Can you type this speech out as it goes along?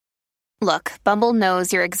Look, Bumble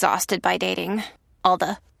knows you're exhausted by dating. All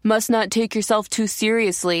the must not take yourself too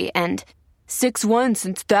seriously and 6'1"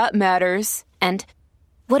 since that matters. And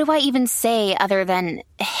what do I even say other than,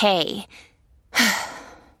 hey?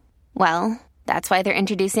 Well, that's why they're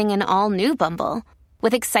introducing an all-new Bumble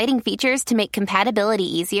with exciting features to make compatibility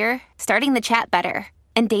easier, starting the chat better,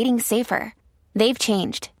 and dating safer. They've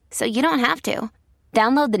changed, so you don't have to.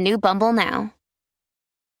 Download the new Bumble now.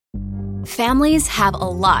 Families have a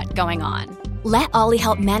lot going on. Let Ollie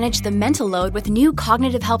help manage the mental load with new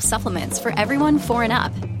cognitive help supplements for everyone 4 and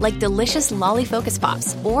up, like delicious Lolly Focus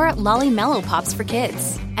Pops or Lolly Mellow Pops for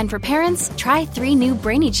kids. And for parents, try 3 new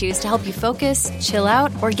Brainy Chews to help you focus, chill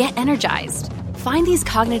out, or get energized. Find these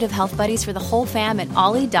cognitive health buddies for the whole fam at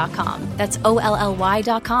ollie.com. That's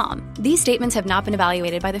OLLY.com. These statements have not been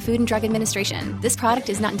evaluated by the Food and Drug Administration. This product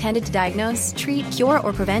is not intended to diagnose, treat, cure,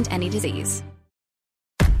 or prevent any disease.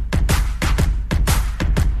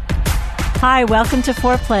 Hi, welcome to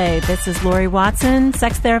Foreplay. This is Lori Watson,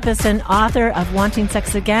 sex therapist and author of Wanting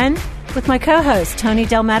Sex Again, with my co-host, Tony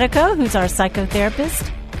Del Medico, who's our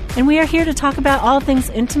psychotherapist. And we are here to talk about all things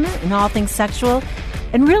intimate and all things sexual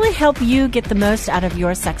and really help you get the most out of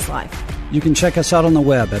your sex life. You can check us out on the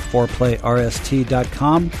web at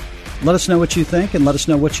foreplayrst.com. Let us know what you think and let us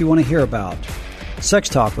know what you want to hear about. Sex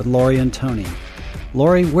Talk with Lori and Tony.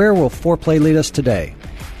 Lori, where will Foreplay lead us today?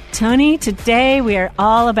 Tony, today we are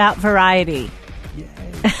all about variety. Yay,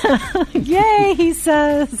 Yay, he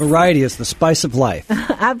says. Variety is the spice of life.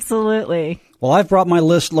 Absolutely. Well, I've brought my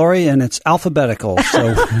list, Lori, and it's alphabetical,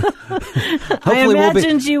 so hopefully I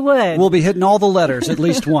imagined you would. We'll be hitting all the letters at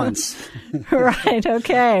least once. Right,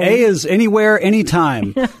 okay. A is anywhere,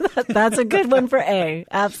 anytime. That's a good one for A,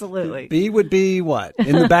 absolutely. B would be what?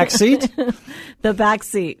 In the back seat? The back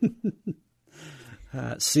seat.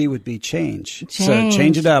 C would be change. So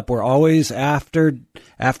change it up. We're always after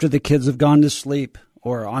the kids have gone to sleep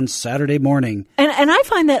or on Saturday morning. And I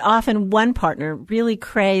find that often one partner really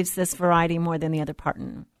craves this variety more than the other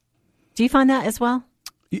partner. Do you find that as well?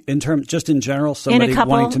 In general, somebody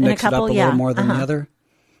wanting to mix it up a little more than the other?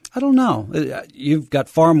 I don't know. You've got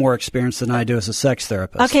far more experience than I do as a sex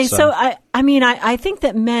therapist. Okay, so I think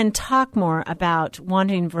that men talk more about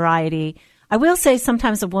wanting variety. I will say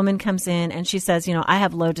sometimes a woman comes in and she says, I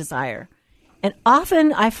have low desire. And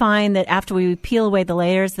often I find that after we peel away the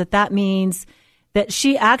layers, that means that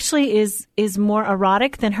she actually is more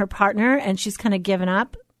erotic than her partner and she's kind of given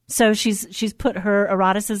up. So she's put her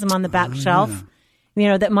eroticism on the back shelf,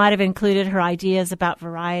 that might have included her ideas about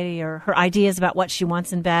variety or her ideas about what she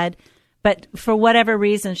wants in bed. But for whatever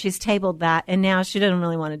reason, she's tabled that and now she doesn't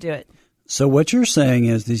really want to do it. So what you're saying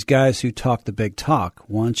is these guys who talk the big talk,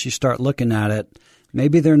 once you start looking at it,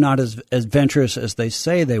 maybe they're not as adventurous as they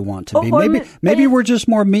say they want to be. Maybe we're just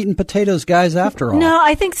more meat and potatoes guys after all. No,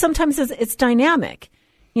 I think sometimes it's dynamic.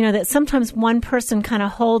 That sometimes one person kind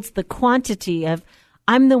of holds the quantity of,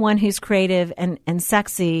 I'm the one who's creative and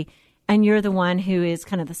sexy, and you're the one who is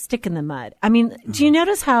kind of the stick in the mud. I mean, do you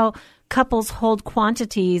notice how couples hold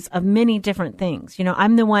quantities of many different things?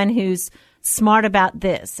 I'm the one who's smart about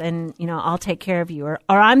this and, I'll take care of you. Or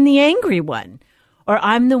I'm the angry one. Or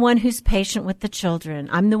I'm the one who's patient with the children.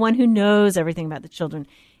 I'm the one who knows everything about the children.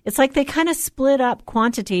 It's like they kind of split up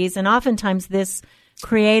quantities, and oftentimes this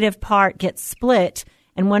creative part gets split,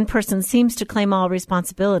 and one person seems to claim all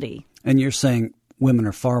responsibility. And you're saying women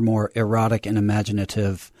are far more erotic and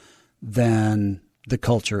imaginative than the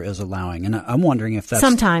culture is allowing. And I'm wondering if that's...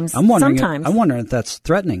 Sometimes. I'm wondering if that's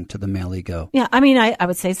threatening to the male ego. Yeah, I mean, I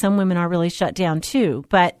would say some women are really shut down too.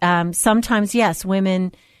 But sometimes, yes,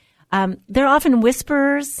 women, they're often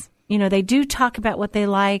whisperers. They do talk about what they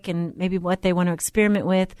like and maybe what they want to experiment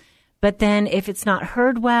with. But then if it's not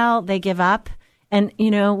heard well, they give up. And,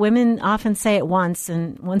 women often say it once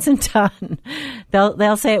and done.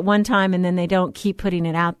 They'll say it one time and then they don't keep putting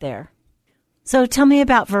it out there. So tell me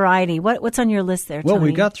about variety. What's on your list there, Tony? Well,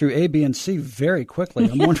 we got through A, B, and C very quickly.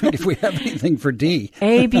 I'm wondering if we have anything for D.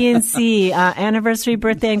 A, B, and C, anniversary,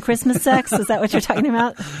 birthday, and Christmas sex. Is that what you're talking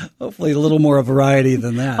about? Hopefully a little more variety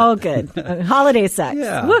than that. Oh, good. Holiday sex.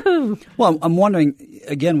 Yeah. Woohoo. Well, I'm wondering,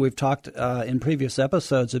 again, we've talked in previous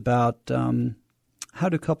episodes about how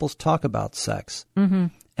do couples talk about sex? Mm-hmm.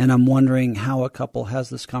 And I'm wondering how a couple has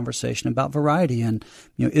this conversation about variety. And,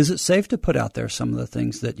 is it safe to put out there some of the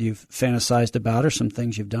things that you've fantasized about or some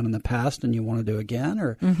things you've done in the past and you want to do again?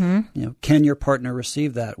 Or, can your partner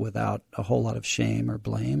receive that without a whole lot of shame or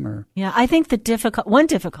blame? Or Yeah, I think one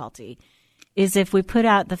difficulty is if we put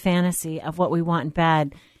out the fantasy of what we want in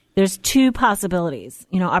bed, there's 2 possibilities.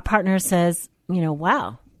 Our partner says,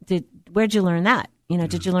 wow, where'd you learn that? You know,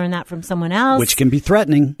 did you learn that from someone else? Which can be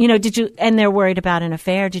threatening. You know, and they're worried about an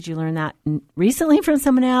affair. Did you learn that recently from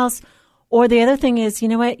someone else? Or the other thing is, you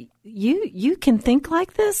know what, you can think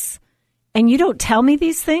like this and you don't tell me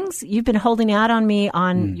these things. You've been holding out on me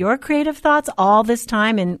on your creative thoughts all this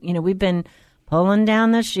time. And, you know, we've been pulling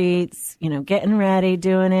down the sheets, you know, getting ready,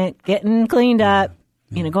 doing it, getting cleaned up,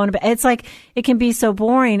 you know, going to bed. It's like, it can be so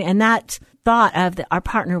boring. And that thought of our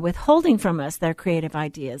partner withholding from us their creative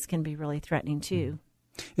ideas can be really threatening too.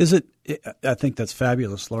 Is it? I think that's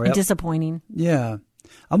fabulous, Lori. And disappointing. Yeah.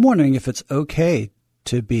 I'm wondering if it's okay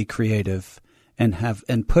to be creative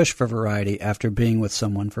and push for variety after being with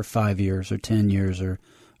someone for 5 years or 10 years or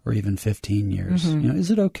even 15 years. You know, is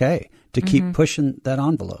it okay to keep pushing that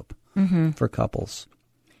envelope for couples?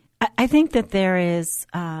 I think that there is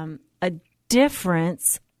a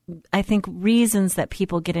difference. I think reasons that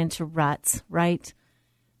people get into ruts, right?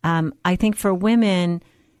 I think for women,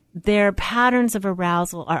 their patterns of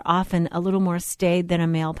arousal are often a little more staid than a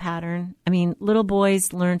male pattern. I mean, little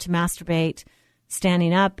boys learn to masturbate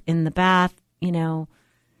standing up in the bath, you know,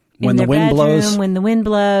 when the wind blows. When the wind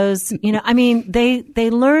blows, you know, I mean, they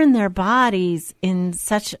learn their bodies in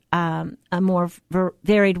such a more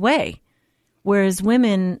varied way. Whereas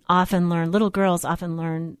women often learn, little girls often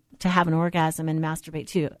learn to have an orgasm and masturbate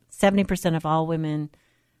too. 70% of all women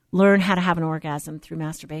learn how to have an orgasm through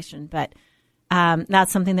masturbation. But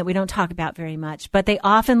that's something that we don't talk about very much. But they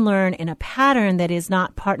often learn in a pattern that is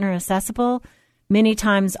not partner accessible, many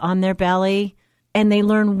times on their belly, and they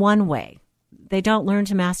learn one way. They don't learn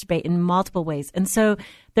to masturbate in multiple ways. And so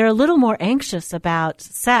they're a little more anxious about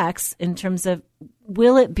sex in terms of,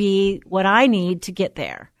 will it be what I need to get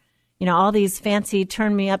there? You know, all these fancy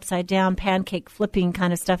turn me upside down, pancake flipping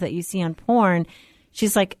kind of stuff that you see on porn.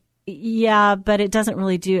 She's like, yeah, but it doesn't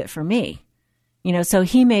really do it for me. You know, so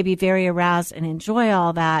he may be very aroused and enjoy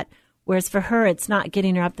all that, whereas for her, it's not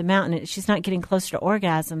getting her up the mountain. She's not getting closer to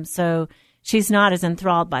orgasm, so she's not as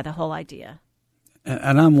enthralled by the whole idea.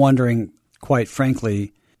 And I'm wondering, quite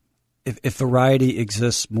frankly, if variety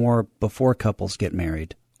exists more before couples get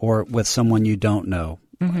married or with someone you don't know,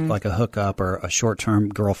 like a hookup or a short-term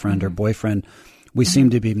girlfriend or boyfriend. We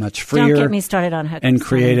seem to be much freer. Don't get me started on hookups. And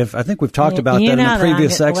creative. I think we've talked about that in a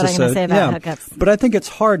previous episode. What I'm going to say about hookups. But I think it's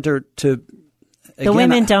hard to the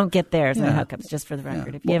women don't get theirs in hookups, just for the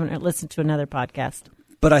record, if you haven't listened to another podcast.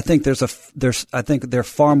 But I think I think they're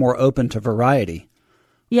far more open to variety.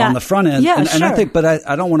 Yeah. On the front end. Yeah, and sure. I think, but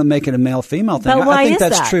I don't want to make it a male-female thing. But why I think is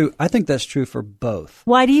that's that? true. I think that's true for both.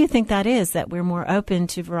 Why do you think that is, that we're more open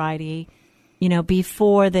to variety, you know,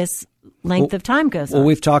 before this length of time goes on? Well,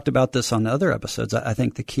 we've talked about this on other episodes. I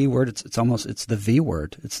think the key word, it's the V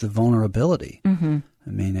word. It's the vulnerability. I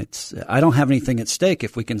mean, I don't have anything at stake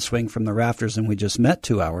if we can swing from the rafters and we just met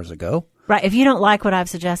 2 hours ago. Right. If you don't like what I've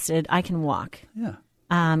suggested, I can walk. Yeah.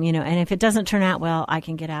 You know, and if it doesn't turn out well, I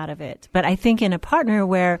can get out of it. But I think in a partner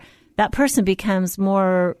where that person becomes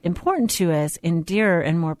more important to us and dearer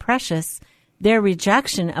and more precious, their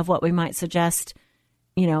rejection of what we might suggest,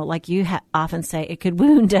 you know, like you often say, it could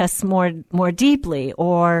wound us more deeply.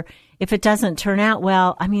 Or if it doesn't turn out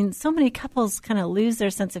well, I mean, so many couples kind of lose their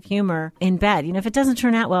sense of humor in bed. You know, if it doesn't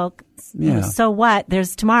turn out well, you know, so what?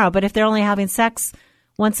 There's tomorrow. But if they're only having sex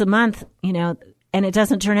once a month, you know, and it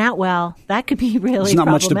doesn't turn out well, that could be really There's not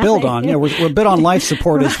much to build on. Yeah, we're a bit on life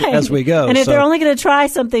support as we go. And if they're only going to try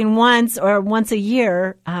something once or once a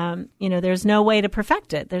year, you know, there's no way to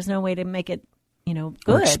perfect it. There's no way to make it, you know,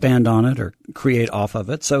 good. Or expand on it or create off of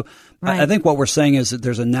it. So I think what we're saying is that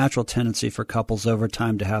there's a natural tendency for couples over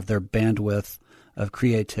time to have their bandwidth of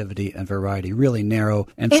creativity and variety really narrow.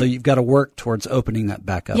 And so you've got to work towards opening that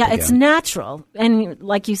back up again. It's natural. And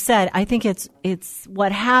like you said, I think it's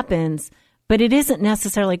what happens. But it isn't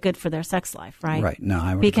necessarily good for their sex life, right? Right. No,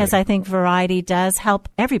 I would Because agree. I think variety does help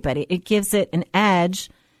everybody. It gives it an edge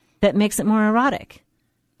that makes it more erotic.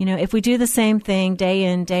 You know, if we do the same thing day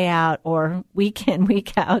in, day out, or week in,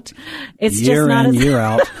 week out, it's year just not in, as year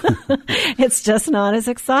out. it's just not as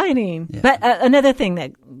exciting. Yeah. But another thing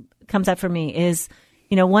that comes up for me is,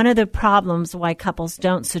 you know, one of the problems why couples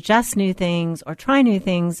don't suggest new things or try new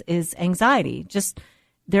things is anxiety, just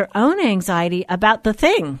their own anxiety about the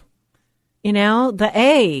thing. You know, the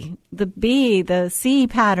A, the B, the C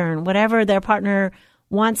pattern, whatever their partner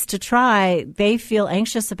wants to try, they feel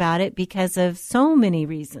anxious about it because of so many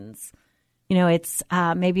reasons. You know, it's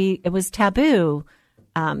maybe it was taboo.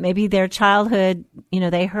 Maybe their childhood, you know,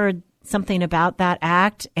 they heard something about that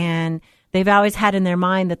act and they've always had in their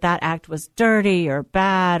mind that act was dirty or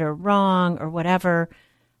bad or wrong or whatever.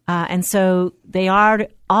 And so they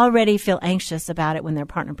already feel anxious about it when their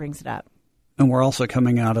partner brings it up. And we're also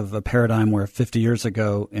coming out of a paradigm where 50 years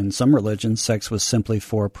ago in some religions, sex was simply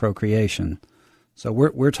for procreation. So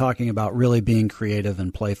we're talking about really being creative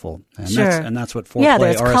and playful. And sure. That's what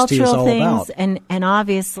Foreplay RST is all things, about. And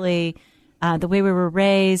obviously the way we were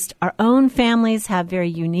raised, our own families have very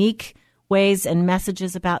unique ways and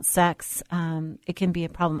messages about sex. It can be a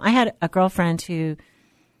problem. I had a girlfriend who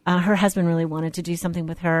her husband really wanted to do something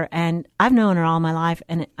with her, and I've known her all my life,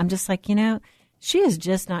 and I'm just like, she is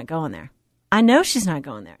just not going there. I know she's not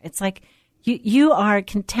going there. It's like you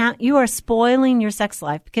are spoiling your sex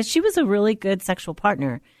life, because she was a really good sexual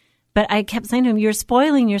partner. But I kept saying to him, you're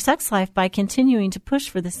spoiling your sex life by continuing to push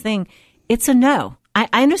for this thing. It's a no. I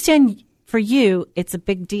understand for you, it's a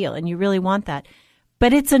big deal and you really want that,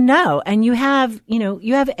 but it's a no. And you have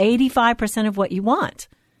 85% of what you want.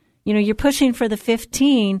 You're pushing for the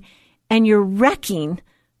 15 and you're wrecking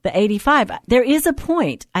the 85. There is a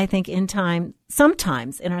point, I think, in time,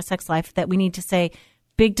 sometimes in our sex life, that we need to say,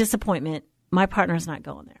 big disappointment, my partner's not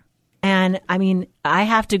going there. And I mean, I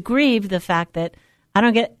have to grieve the fact that I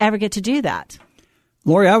don't ever get to do that.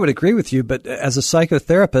 Lori, I would agree with you, but as a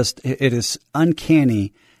psychotherapist, it is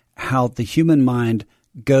uncanny how the human mind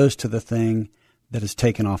goes to the thing that is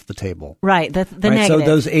taken off the table. Right, the right? negative. So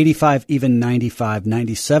those 85, even 95,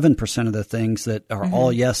 97% of the things that are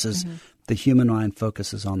all yeses, the human mind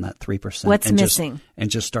focuses on that 3%. What's missing? And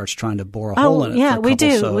just starts trying to bore a hole in it. Yeah, for a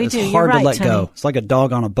couple. So we it's do. hard You're right, to let Tony. go. It's like a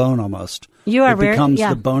dog on a bone almost. It becomes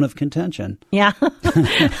the bone of contention. Yeah.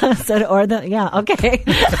 Okay.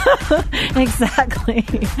 Exactly.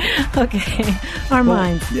 Okay. Our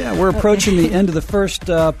minds. Yeah, we're approaching the end of the first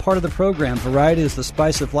part of the program. Variety is the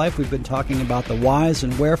spice of life. We've been talking about the whys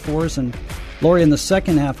and wherefores. And Lori, in the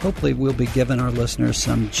second half, hopefully we'll be giving our listeners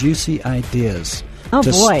some juicy ideas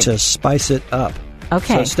to spice it up.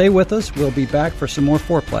 Okay. So stay with us. We'll be back for some more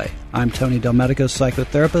Foreplay. I'm Tony Delmedico,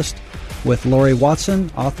 psychotherapist, with Lori Watson,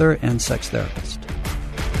 author and sex therapist.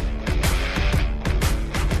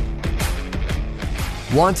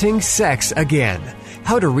 Wanting Sex Again.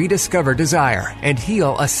 How to Rediscover Desire and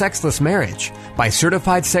Heal a Sexless Marriage by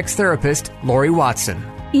certified sex therapist Lori Watson.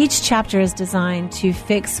 Each chapter is designed to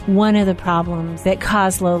fix one of the problems that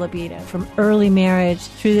cause low libido, from early marriage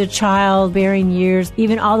through the childbearing years,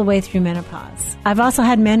 even all the way through menopause. I've also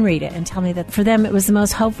had men read it and tell me that for them it was the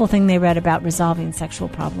most hopeful thing they read about resolving sexual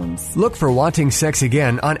problems. Look for Wanting Sex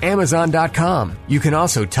Again on Amazon.com. You can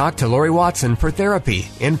also talk to Lori Watson for therapy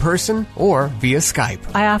in person or via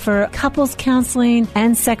Skype. I offer couples counseling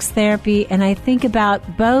and sex therapy, and I think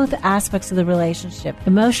about both aspects of the relationship,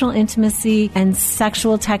 emotional intimacy and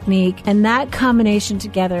sexual technique, and that combination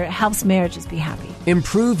together helps marriages be happy.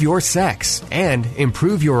 Improve your sex and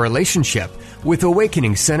improve your relationship with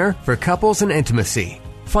Awakening Center for Couples and Intimacy.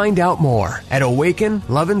 Find out more at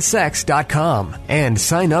awakenloveandsex.com and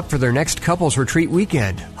sign up for their next couples retreat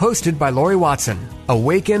weekend, hosted by Lori Watson.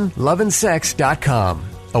 awakenloveandsex.com.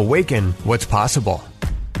 Awaken what's possible.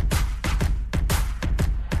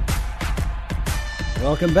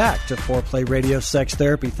 Welcome back to Foreplay Radio Sex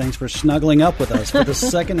Therapy. Thanks for snuggling up with us for the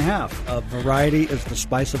second half of Variety is the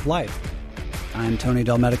Spice of Life. I'm Tony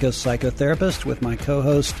Delmedico, psychotherapist, with my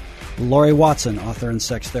co-host Lori Watson, author and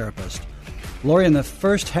sex therapist. Lori, in the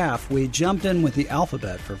first half, we jumped in with the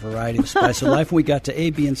alphabet for Variety of Spice of Life. We got to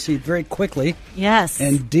A, B, and C very quickly. Yes.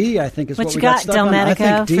 And D, I think, is what we got stuck on. I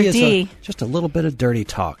think D for is D? just a little bit of dirty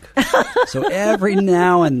talk. So every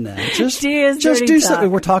now and then, just D is just dirty do talk.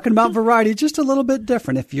 something. We're talking about variety, just a little bit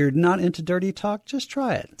different. If you're not into dirty talk, just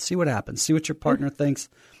try it. See what happens. See what your partner thinks.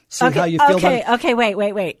 See how you feel about it. Okay,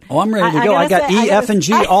 wait. Oh, I'm ready to go. I got E, F, and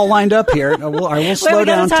G all lined up here. I will slow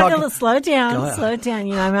down. Slow down.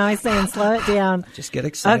 I'm always saying slow it down. Just get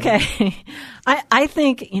excited. Okay. I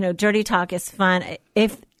think, dirty talk is fun.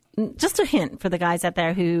 Just a hint for the guys out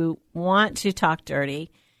there who want to talk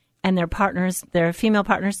dirty and their female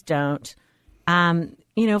partners don't.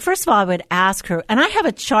 First of all, I would ask her, and I have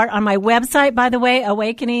a chart on my website, by the way,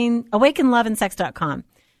 awakenloveandsex.com.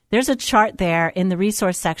 There's a chart there in the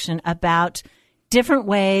resource section about different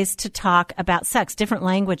ways to talk about sex, different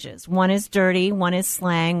languages. One is dirty, one is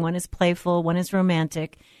slang, one is playful, one is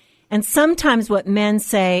romantic. And sometimes what men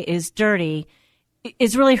say is dirty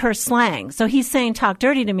is really her slang. So he's saying talk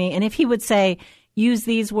dirty to me. And if he would say, use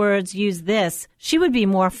these words, use this, she would be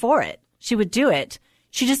more for it. She would do it.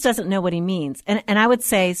 She just doesn't know what he means. And I would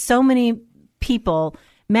say so many people,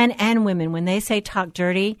 men and women, when they say talk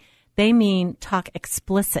dirty, they mean talk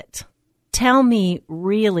explicit. Tell me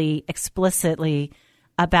really explicitly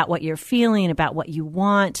about what you're feeling, about what you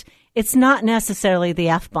want. It's not necessarily the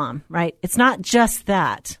F-bomb, right? It's not just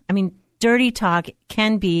that. I mean, dirty talk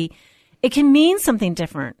can mean something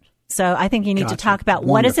different. So I think you need to Gotcha. talk about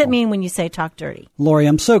what does it mean when you say talk dirty? Lori,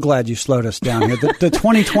 I'm so glad you slowed us down here. The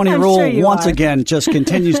 2020 rule, sure you once are. again, just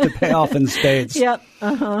continues to pay off in spades. Yep.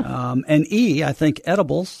 Uh-huh. And E, I think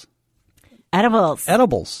edibles. Edibles.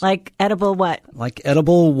 Edibles. Like edible what? Like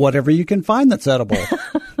edible, whatever you can find that's edible.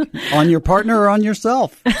 On your partner or on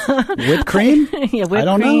yourself. Whipped cream? Yeah, whipped I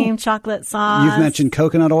don't cream, know. chocolate sauce. You've mentioned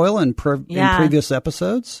coconut oil in Yeah. previous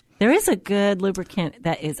episodes. There is a good lubricant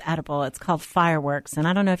that is edible. It's called Fireworks, and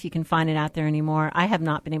I don't know if you can find it out there anymore. I have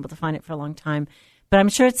not been able to find it for a long time, but I'm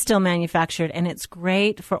sure it's still manufactured, and it's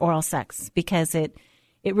great for oral sex because it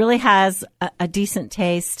really has a decent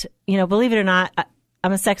taste. You know, believe it or not,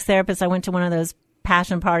 I'm a sex therapist. I went to one of those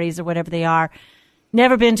passion parties or whatever they are.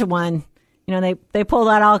 Never been to one. You know, they pulled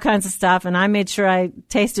out all kinds of stuff, and I made sure I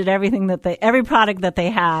tasted every product that they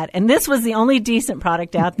had. And this was the only decent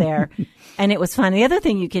product out there, and it was fun. The other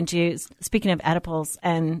thing you can do, speaking of edibles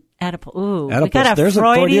and we got a There's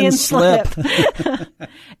Freudian a slip.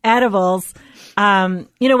 Edibles.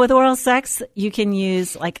 You know, with oral sex, you can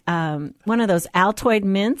use like one of those Altoid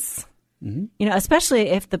mints. Mm-hmm. You know, especially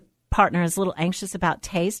if the partner is a little anxious about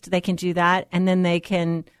taste, they can do that, and then they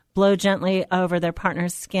can blow gently over their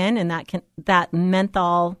partner's skin, and that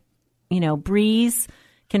menthol, you know, breeze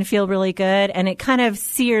can feel really good, and it kind of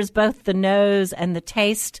sears both the nose and the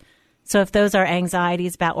taste. So if those are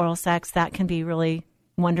anxieties about oral sex, that can be really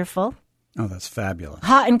wonderful. Oh, that's fabulous.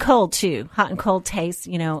 Hot and cold too. Hot and cold taste,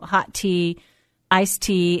 you know, hot tea, iced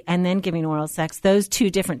tea, and then giving oral sex. Those two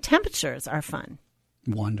different temperatures are fun.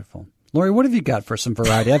 Wonderful. Lori, what have you got for some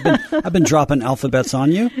variety? I've been dropping alphabets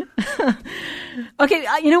on you. Okay,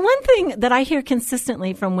 you know, one thing that I hear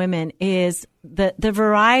consistently from women is the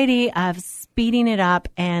variety of speeding it up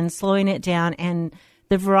and slowing it down and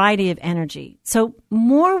the variety of energy. So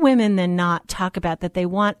more women than not talk about that they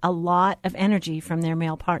want a lot of energy from their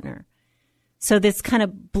male partner. So this kind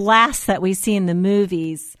of blast that we see in the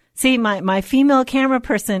movies. See, my female camera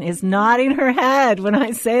person is nodding her head when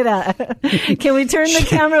I say that. Can we turn the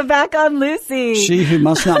camera back on Lucy? She who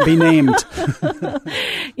must not be named.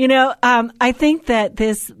 You know, I think that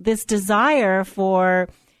this desire for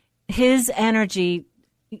his energy,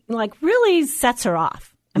 like, really sets her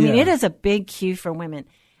off. I mean, it is a big cue for women.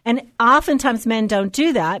 And oftentimes men don't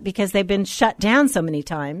do that because they've been shut down so many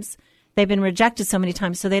times. They've been rejected so many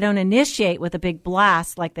times, so they don't initiate with a big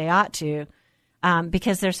blast like they ought to.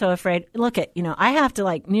 Because they're so afraid. Look at, you know, I have to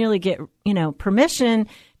like nearly get, you know, permission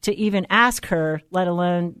to even ask her, let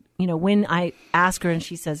alone, you know, when I ask her and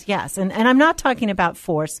she says yes. And I'm not talking about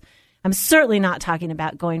force. I'm certainly not talking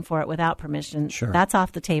about going for it without permission. Sure. That's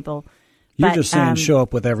off the table. You're But, just saying show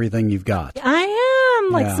up with everything you've got. I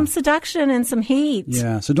am, like Yeah. some seduction and some heat.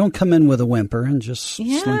 Yeah, so don't come in with a whimper and just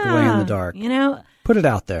slink away in the dark. You know, Put it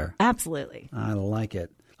out there. absolutely. I like it.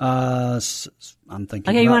 I'm thinking.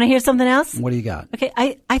 Okay, you want to hear something else? What do you got? Okay,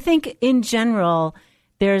 I think in general,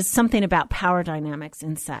 there's something about power dynamics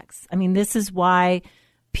in sex. I mean, this is why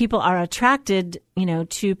people are attracted, you know,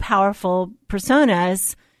 to powerful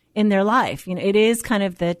personas in their life. You know, it is kind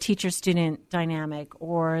of the teacher-student dynamic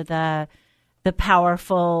or the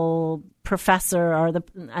powerful professor or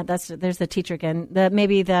there's the teacher again,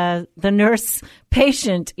 maybe the nurse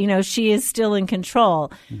patient, you know, she is still in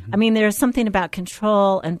control. Mm-hmm. I mean, there's something about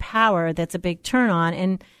control and power that's a big turn on,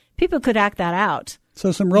 and people could act that out.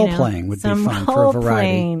 So some role playing would be fun for a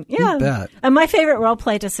variety. Yeah. You bet. And my favorite role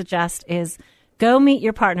play to suggest is go meet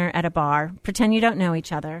your partner at a bar, pretend you don't know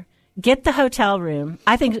each other, get the hotel room.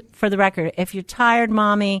 I think, for the record, if you're tired,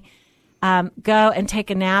 mommy, go and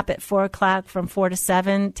take a nap at 4 o'clock from 4 to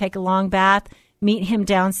 7. Take a long bath. Meet him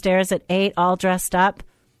downstairs at 8, all dressed up.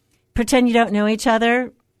 Pretend you don't know each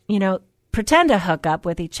other. You know, pretend to hook up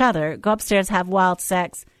with each other. Go upstairs, have wild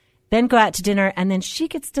sex. Then go out to dinner, and then she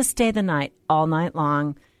gets to stay the night all night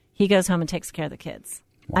long. He goes home and takes care of the kids.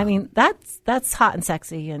 Wow. I mean, that's hot and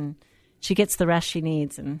sexy, and she gets the rest she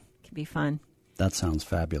needs, and it can be fun. That sounds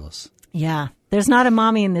fabulous. Yeah. There's not a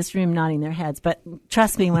mommy in this room nodding their heads, but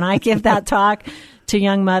trust me, when I give that talk to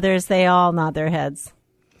young mothers, they all nod their heads.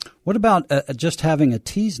 What about just having a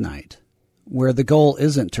tease night where the goal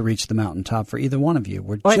isn't to reach the mountaintop for either one of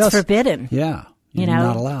you? It's forbidden. Yeah. You know,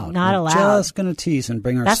 not allowed. Not allowed. Just going to tease and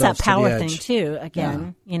bring ourselves That's that power to the thing, edge. too,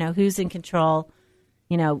 again. Yeah. You know, who's in control?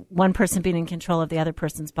 You know, one person being in control of the other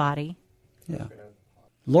person's body. Yeah.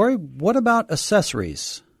 Lori, what about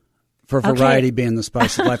accessories? For variety being the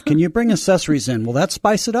spice of life. Can you bring accessories in? Will that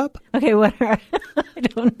spice it up? Okay, what are, I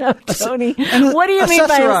don't know, Tony. What do you mean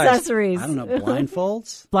by accessories? I don't know,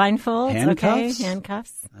 blindfolds? Blindfolds, handcuffs? Okay,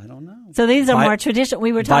 handcuffs. I don't know. So these are more traditional.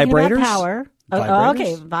 We were talking vibrators? about power. Vibrators?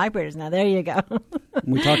 Okay, vibrators. Now, there you go.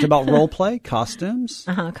 We talked about role play, costumes.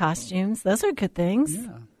 Costumes. Those are good things.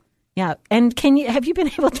 Yeah. Yeah. And have you been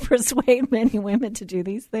able to persuade many women to do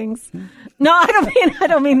these things? No, I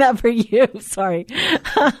don't mean that for you. Sorry.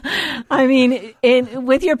 I mean,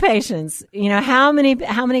 with your patients, how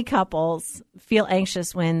many couples feel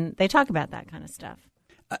anxious when they talk about that kind of stuff?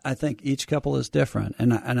 I think each couple is different.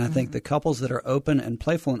 And I think the couples that are open and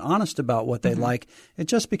playful and honest about what they like, it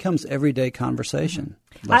just becomes everyday conversation.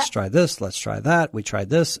 Let's try this. Let's try that. We tried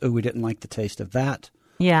this. Oh, we didn't like the taste of that.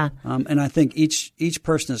 Yeah. And I think each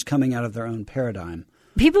person is coming out of their own paradigm.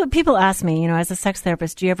 People ask me, as a sex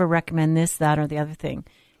therapist, do you ever recommend this, that, or the other thing?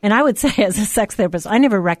 And I would say as a sex therapist, I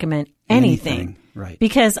never recommend anything. Right.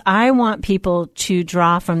 Because I want people to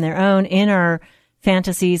draw from their own inner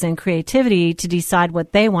fantasies and creativity to decide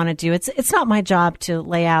what they want to do. It's not my job to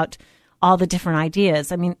lay out all the different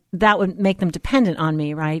ideas. I mean, that would make them dependent on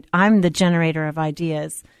me, right? I'm the generator of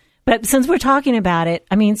ideas. But since we're talking about it,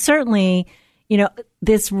 I mean, certainly,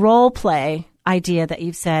 this role play idea that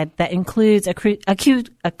you've said that includes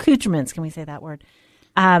accoutrements, can we say that word?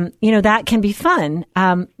 That can be fun.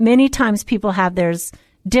 Many times people there's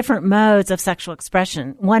different modes of sexual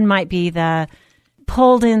expression. One might be the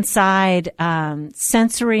pulled inside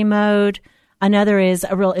sensory mode. Another is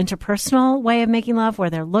a real interpersonal way of making love where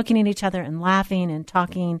they're looking at each other and laughing and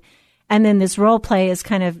talking. And then this role play is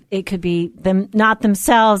it could be them not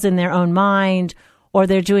themselves in their own mind, or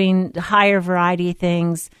they're doing higher variety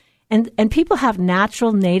things. And people have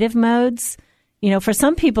natural native modes. For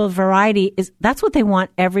some people, variety that's what they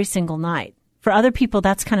want every single night. For other people,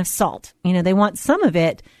 that's kind of salt. They want some of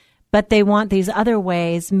it, but they want these other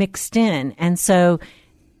ways mixed in. And so,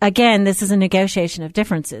 again, this is a negotiation of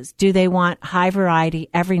differences. Do they want high variety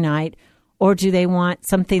every night, or do they want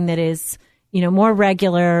something that is, more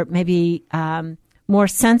regular, maybe more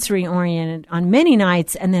sensory oriented on many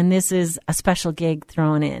nights, and then this is a special gig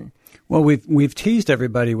thrown in? Well, we've teased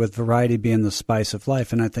everybody with variety being the spice of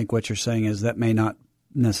life, and I think what you're saying is that may not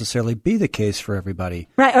necessarily be the case for everybody.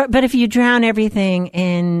 Right, but if you drown everything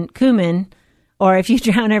in cumin, or if you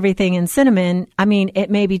drown everything in cinnamon, I mean, it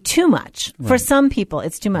may be too much. Right. For some people,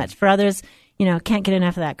 it's too much. For others, can't get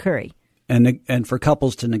enough of that curry. And for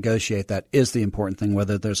couples to negotiate that is the important thing,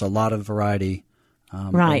 whether there's a lot of variety,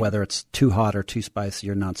 right, or whether it's too hot or too spicy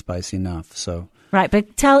or not spicy enough. So right,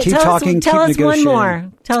 but tell us one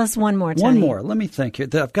more. Tell us one more. Tony. One more. Let me think here.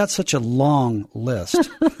 I've got such a long list.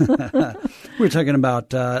 We're talking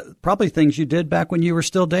about probably things you did back when you were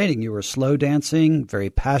still dating. You were slow dancing very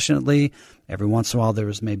passionately. Every once in a while, there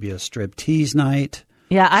was maybe a striptease night.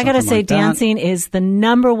 Yeah, I got to say, dancing is the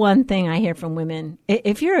number one thing I hear from women.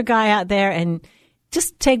 If you're a guy out there and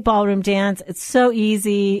just take ballroom dance, it's so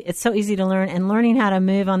easy. It's so easy to learn. And learning how to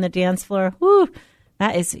move on the dance floor,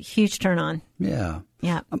 that is a huge turn on. Yeah.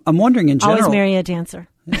 Yeah. I'm wondering in general. Always marry a dancer.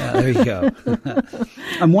 Yeah, there you go.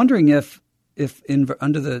 I'm wondering if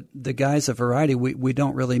under the guise of variety, we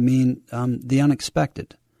don't really mean the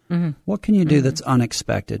unexpected. Mm-hmm. What can you do that's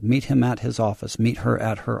unexpected? Meet him at his office. Meet her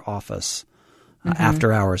at her office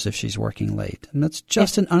after hours if she's working late. And that's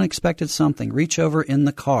just an unexpected something. Reach over in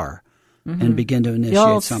the car and begin to initiate the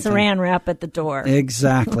old something. Saran wrap at the door.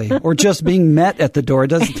 Exactly. Or just being met at the door.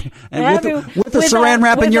 With the Saran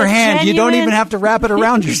wrap in your hand, you don't even have to wrap it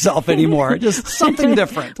around yourself anymore. Just something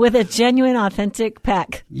different. With a genuine, authentic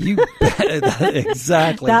peck. You bet.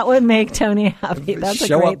 Exactly. That would make Tony happy. That's a great thing.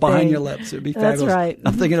 Show up behind your lips. It would be fabulous. That's right.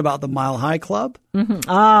 I'm thinking about the Mile High Club. Mm-hmm.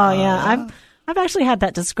 Oh, yeah. I've actually had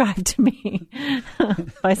that described to me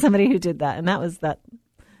by somebody who did that. And that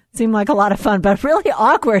seemed like a lot of fun, but really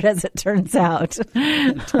awkward as it turns out.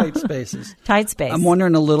 Tight spaces. Tight space. I'm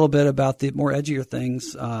wondering a little bit about the more edgier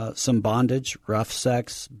things, some bondage, rough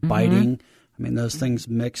sex, biting. I mean, those things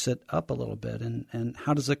mix it up a little bit. And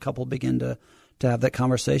how does a couple begin to have that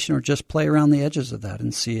conversation, or just play around the edges of that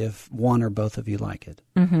and see if one or both of you like it?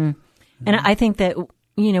 Mm-hmm. And I think that,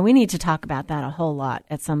 we need to talk about that a whole lot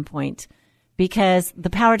at some point, because the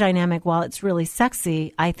power dynamic, while it's really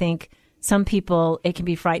sexy, I think some people, it can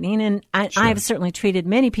be frightening. And I've certainly treated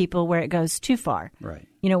many people where it goes too far, right?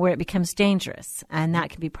 Where it becomes dangerous, and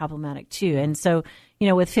that can be problematic too. And so,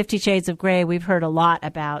 with 50 Shades of Grey, we've heard a lot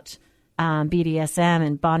about BDSM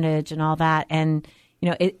and bondage and all that. And,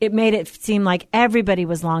 it made it seem like everybody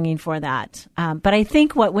was longing for that. But I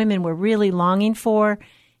think what women were really longing for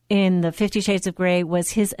in the 50 Shades of Grey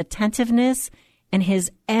was his attentiveness and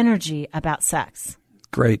his energy about sex.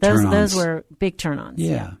 Great turn-ons. Those were big turn-ons.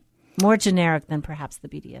 Yeah. More generic than perhaps the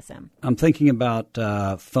BDSM. I'm thinking about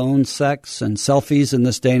phone sex and selfies in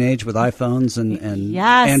this day and age with iPhones and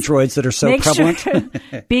yes. Androids that are so prevalent. Sure.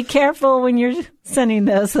 Be careful when you're sending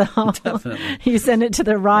those, though. Definitely. You send it to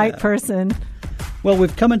the right person. Well,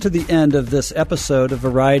 we've come into the end of this episode of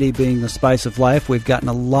Variety Being the Spice of Life. We've gotten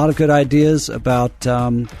a lot of good ideas about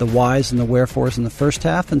the whys and the wherefores in the first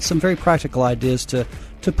half, and some very practical ideas to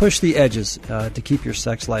push the edges to keep your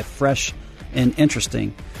sex life fresh and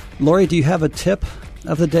interesting. Lori, do you have a tip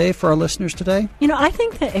of the day for our listeners today? I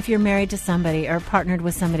think that if you're married to somebody or partnered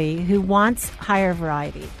with somebody who wants higher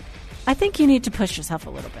variety, I think you need to push yourself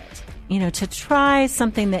a little bit, to try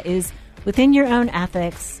something that is within your own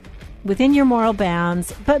ethics, within your moral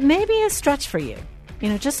bounds, but maybe a stretch for you.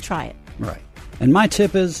 Just try it. Right. And my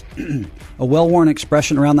tip is a well-worn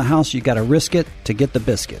expression around the house: you got to risk it to get the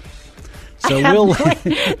biscuit. So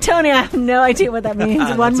Tony, I have no idea what that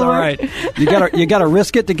means. One more. All right. You got to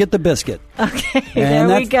risk it to get the biscuit. Okay, there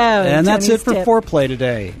we go. And Tony's that's it for tip. Foreplay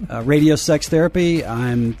today. Radio Sex Therapy.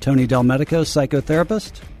 I'm Tony Del Medico,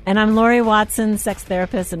 psychotherapist. And I'm Lori Watson, sex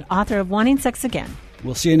therapist and author of Wanting Sex Again.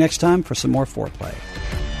 We'll see you next time for some more Foreplay.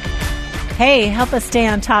 Hey, help us stay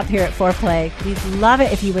on top here at Foreplay. We'd love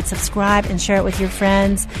it if you would subscribe and share it with your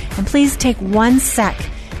friends. And please take 1 sec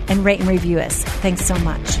and rate and review us. Thanks so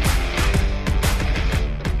much.